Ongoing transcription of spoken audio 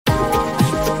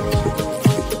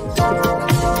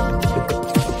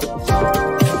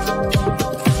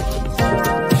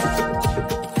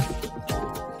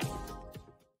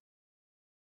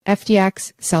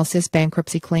FTX, Celsius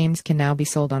bankruptcy claims can now be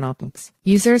sold on OPNX.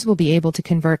 Users will be able to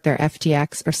convert their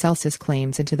FTX or Celsius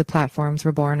claims into the platform's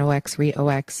reborn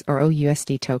reOX or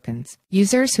oUSD tokens.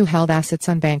 Users who held assets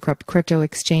on bankrupt crypto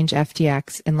exchange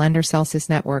FTX and lender Celsius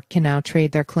network can now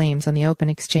trade their claims on the open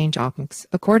exchange OPNX,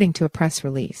 according to a press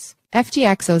release.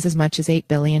 FTX owes as much as $8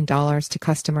 billion to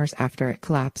customers after it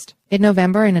collapsed in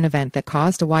November in an event that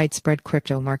caused a widespread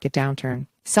crypto market downturn.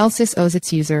 Celsius owes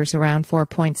its users around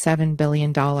 $4.7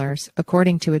 billion,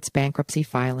 according to its bankruptcy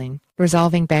filing.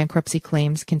 Resolving bankruptcy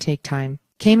claims can take time.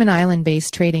 Cayman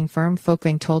Island-based trading firm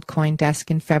Folkvang told CoinDesk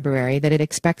in February that it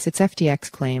expects its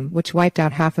FTX claim, which wiped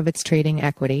out half of its trading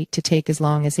equity, to take as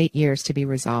long as 8 years to be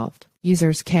resolved.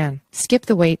 Users can skip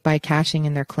the wait by cashing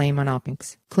in their claim on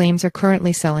OPNX. Claims are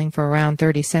currently selling for around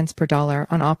 30 cents per dollar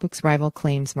on OPNX rival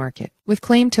claims market. With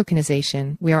claim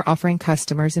tokenization, we are offering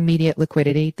customers immediate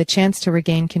liquidity, the chance to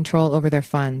regain control over their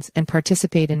funds, and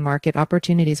participate in market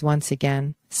opportunities once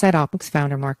again, said OPNX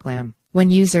founder Mark Lamb.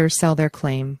 When users sell their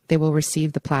claim, they will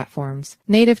receive the platform's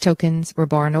native tokens,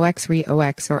 reborn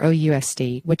reOX or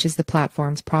oUSD, which is the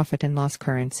platform's profit and loss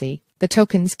currency. The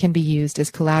tokens can be used as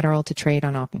collateral to trade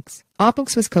on OPNX.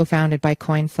 OPNX was co-founded by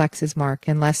CoinFlex's Mark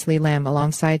and Leslie Lamb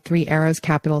alongside Three Arrows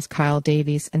Capital's Kyle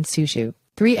Davies and Suju.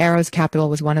 Three Arrows Capital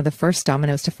was one of the first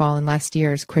dominoes to fall in last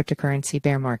year's cryptocurrency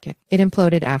bear market. It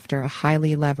imploded after a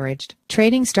highly leveraged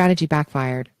trading strategy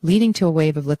backfired, leading to a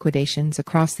wave of liquidations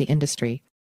across the industry.